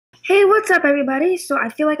Hey, what's up, everybody? So I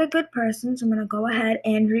feel like a good person, so I'm gonna go ahead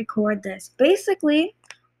and record this. Basically,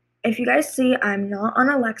 if you guys see, I'm not on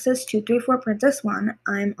Alexis 234 Princess 1.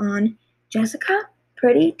 I'm on Jessica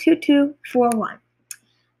Pretty 2241.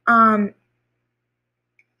 Um,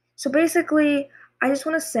 so basically, I just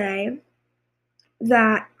want to say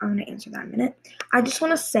that I'm gonna answer that in a minute. I just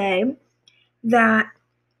want to say that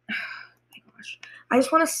oh my gosh. I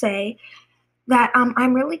just want to say that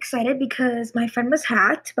I'm really excited because my friend was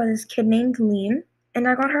hacked by this kid named Liam, and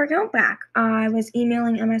I got her account back. I was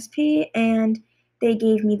emailing MSP, and they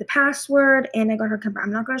gave me the password, and I got her account back.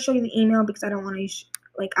 I'm not going to show you the email because I don't want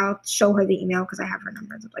to, I'll show her the email because I have her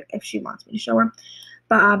number, like, if she wants me to show her.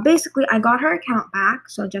 But basically, I got her account back.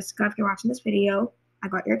 So, Jessica, if you're watching this video, I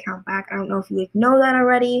got your account back. I don't know if you know that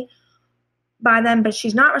already by then, but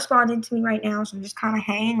she's not responding to me right now, so I'm just kind of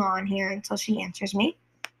hanging on here until she answers me.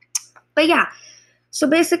 But yeah, so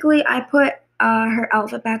basically, I put her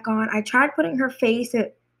outfit back on. I tried putting her face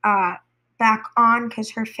back on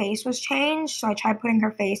because her face was changed. So I tried putting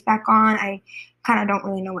her face back on. I kind of don't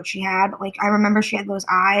really know what she had, but like I remember she had those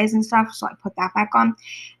eyes and stuff. So I put that back on,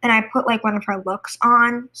 and I put like one of her looks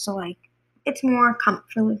on. So like it's more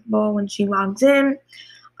comfortable when she logs in.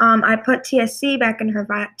 I put TSC back in her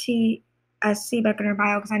bio, TSC back in her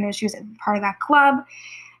bio because I know she was part of that club.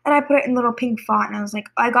 And I put it in little pink font, and I was like,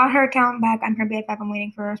 I got her account back. I'm her BFF. I'm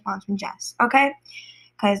waiting for a response from Jess. Okay?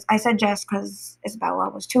 Because I said Jess because Isabella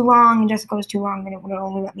was too long, and Jessica was too long, and it would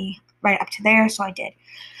only let me right up to there, so I did.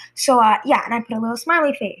 So, yeah, and I put a little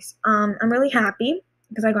smiley face. I'm really happy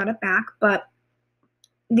because I got it back, but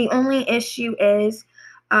the only issue is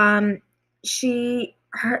she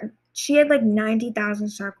had like 90,000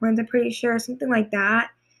 star coins, I'm pretty sure, something like that.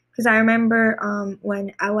 Because I remember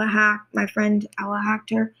when my friend Ella hacked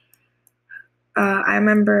her. I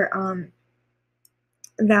remember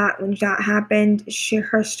that when that happened,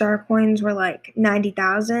 her star coins were like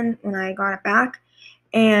 90,000 when I got it back,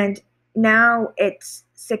 and now it's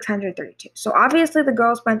 632. So obviously, the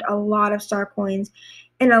girl spent a lot of star coins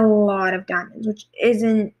and a lot of diamonds, which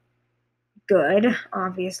isn't good,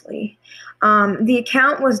 obviously. The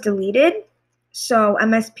account was deleted. So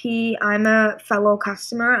MSP, I'm a fellow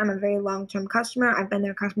customer. I'm a very long-term customer. I've been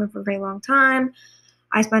their customer for a very long time.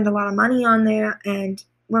 I spend a lot of money on there, and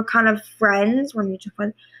we're kind of friends. We're mutual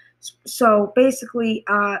friends. So basically,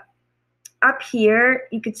 up here,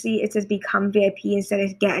 you could see it says become VIP instead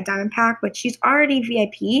of get a diamond pack, but she's already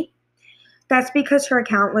VIP. That's because her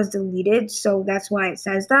account was deleted, so that's why it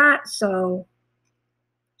says that. So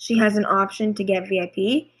she has an option to get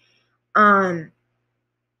VIP. Um,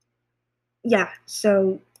 yeah,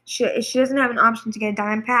 so she doesn't have an option to get a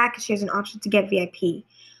diamond pack. She has an option to get VIP,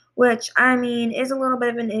 which I mean is a little bit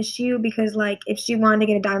of an issue because like if she wanted to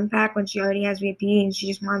get a diamond pack when she already has VIP and she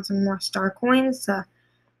just wants some more star coins or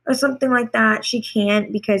something like that, she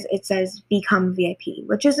can't because it says become VIP,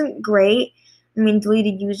 which isn't great. I mean,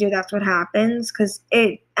 deleted user, that's what happens because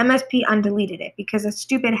MSP undeleted it because a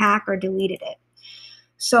stupid hacker deleted it.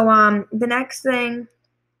 So the next thing.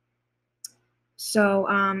 So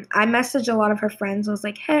I messaged a lot of her friends. I was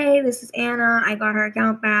like, hey, this is Anna. I got her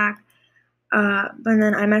account back. But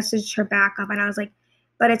then I messaged her back up and I was like,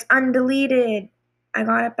 but it's undeleted. I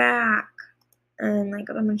got it back. And like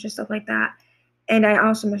a bunch of stuff like that. And I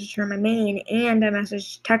also messaged her on my main and I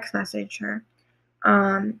text messaged her.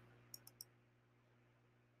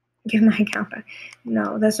 Give my account back.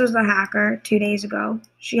 No, this was the hacker 2 days ago.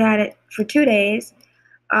 She had it for 2 days.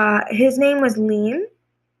 His name was Liam.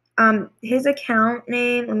 His account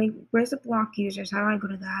name, where's the block users? How do I go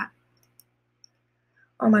to that?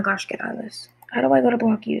 Oh my gosh, get out of this. How do I go to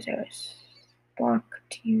block users?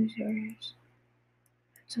 Blocked users.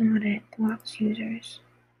 That's not it. Blocked users.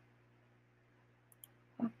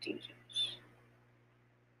 Blocked users.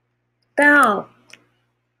 Bell!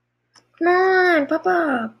 Come on, pop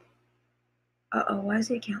up! Uh-oh, why is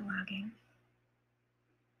the account lagging?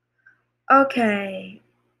 Okay.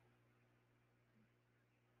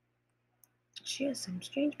 She has some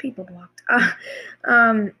strange people blocked. I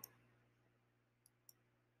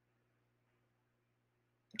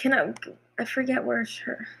forget where's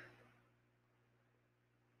her.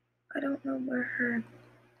 I don't know where her.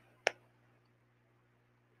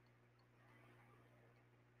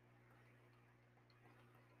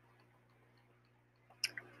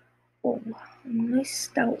 Oh, nice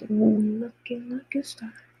stout looking like a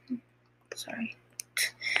star. Sorry.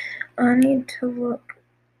 I need to look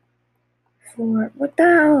for. What the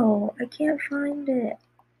hell? I can't find it.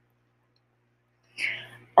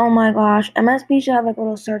 Oh my gosh. MSP should have like a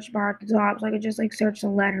little search bar at the top so I could just like search the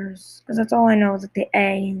letters. Because that's all I know is like the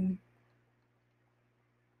A and.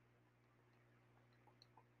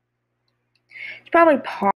 Probably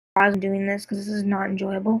pause doing this because this is not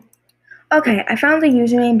enjoyable. Okay, I found the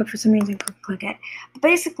username, but for some reason I couldn't click it. But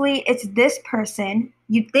basically, it's this person.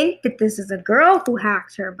 You'd think that this is a girl who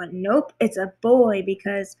hacked her, but nope, it's a boy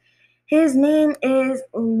because his name is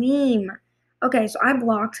Liam. Okay, so I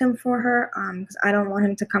blocked him for her because I don't want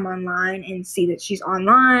him to come online and see that she's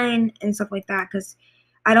online and stuff like that because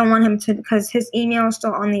I don't want him to, because his email is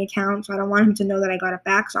still on the account, so I don't want him to know that I got it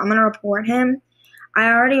back. So I'm going to report him. I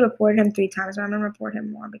already reported him 3 times, but I'm going to report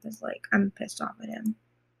him more because, like, I'm pissed off at him.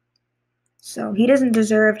 So he doesn't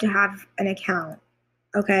deserve to have an account,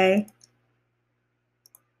 okay?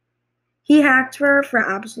 He hacked her for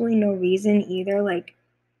absolutely no reason either. Like,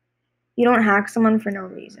 you don't hack someone for no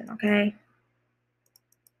reason, okay?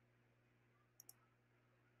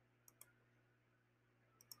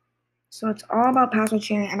 So it's all about password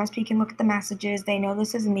sharing. MSP can look at the messages. They know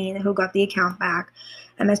this is me who got the account back.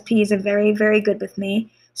 MSP is very, very good with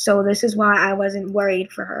me. So this is why I wasn't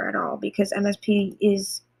worried for her at all because MSP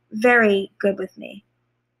is very good with me.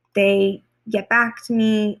 They get back to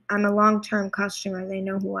me. I'm a long-term customer. They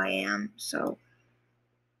know who I am. So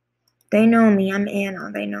they know me. I'm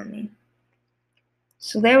Anna. They know me.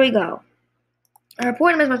 So there we go. I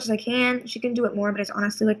report him as much as I can. She can do it more, but it's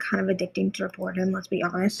honestly like kind of addicting to report him, let's be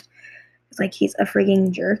honest. It's like he's a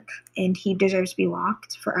frigging jerk and he deserves to be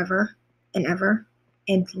locked forever and ever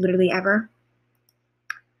and literally ever.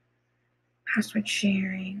 Password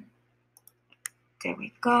sharing. There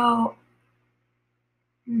we go.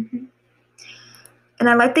 And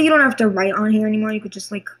I like that you don't have to write on here anymore. You could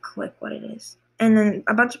just like click what it is. And then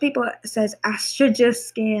a bunch of people says Astra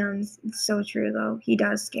just scams. It's so true though. He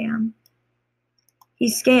does scam. He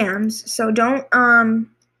scams. So don't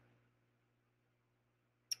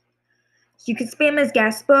you can spam his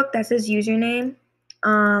guest book. That's his username.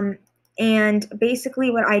 And basically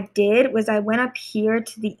what I did was I went up here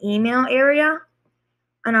to the email area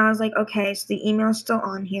and I was like, okay, so the email's still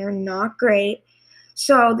on here. Not great.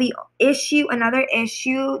 So the issue, another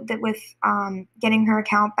issue that with getting her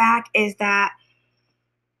account back is that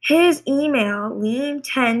his email,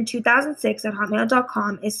 liam102006 at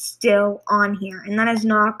hotmail.com, is still on here, and that is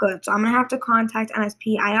not good. So I'm going to have to contact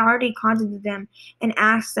MSP. I already contacted them and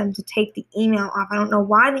asked them to take the email off. I don't know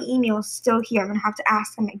why the email is still here. I'm going to have to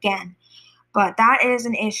ask them again. But that is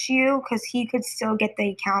an issue because he could still get the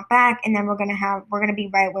account back, and then we're going to be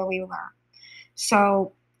right where we were.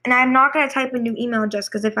 So, and I'm not going to type a new email just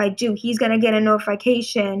because if I do, he's going to get a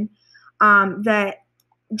notification that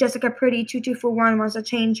Jessica Pretty 2241 wants to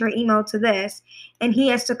change her email to this, and he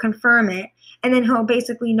has to confirm it, and then he'll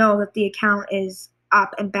basically know that the account is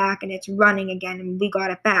up and back and it's running again and we got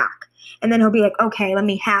it back. And then he'll be like, okay, let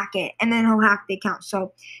me hack it, and then he'll hack the account.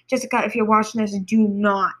 So Jessica, if you're watching this, do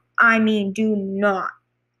not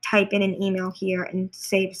type in an email here and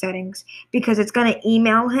save settings because it's going to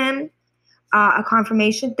email him a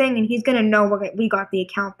confirmation thing, and he's going to know we got the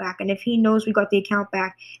account back. And if he knows we got the account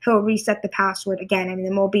back, he'll reset the password again, and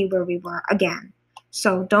then we'll be where we were again.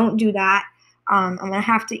 So don't do that. I'm going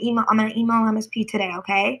to email MSP today,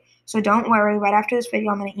 okay? So don't worry. Right after this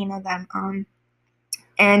video, I'm going to email them.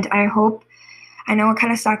 And I know it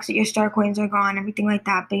kind of sucks that your star coins are gone, everything like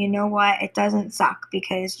that, but you know what? It doesn't suck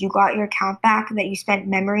because you got your account back that you spent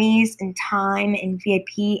memories and time and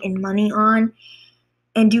VIP and money on.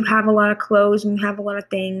 And you have a lot of clothes and you have a lot of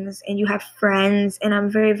things and you have friends, and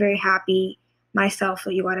I'm very, very happy myself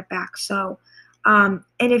that you got it back. So and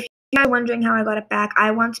if you're wondering how I got it back,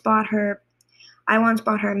 I once bought her a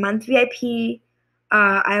month VIP.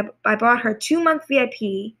 I bought her 2-month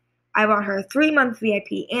VIP. I bought her a 3-month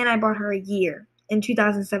VIP, and I bought her a year in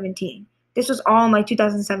 2017. This was all my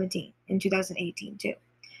 2017 and 2018 too.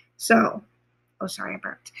 So, oh sorry, I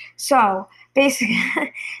burped. So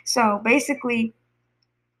basically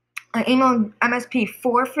I emailed MSP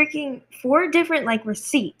 4 different like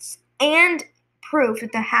receipts and proof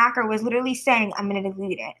that the hacker was literally saying I'm gonna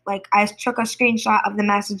delete it. Like I took a screenshot of the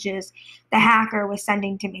messages the hacker was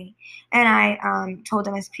sending to me, and I told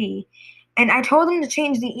MSP, and I told them to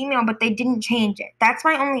change the email, but they didn't change it. That's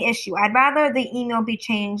my only issue. I'd rather the email be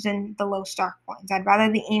changed than the low star coins. I'd rather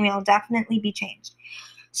the email definitely be changed.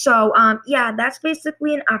 So, yeah, that's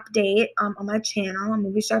basically an update on my channel, a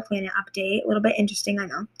Movie Star Planet update. A little bit interesting, I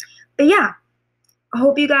know. But yeah, I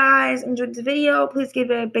hope you guys enjoyed the video. Please give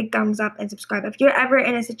it a big thumbs up and subscribe. If you're ever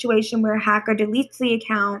in a situation where a hacker deletes the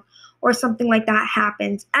account or something like that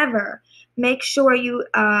happens ever, make sure you,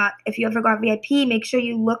 if you ever got VIP, make sure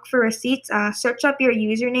you look for receipts. Search up your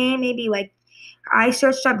username. Maybe like I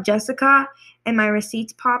searched up Jessica and my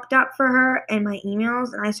receipts popped up for her and my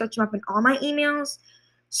emails, and I searched them up in all my emails.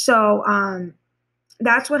 So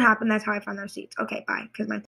that's what happened. That's how I found the receipts. Okay, bye. Because my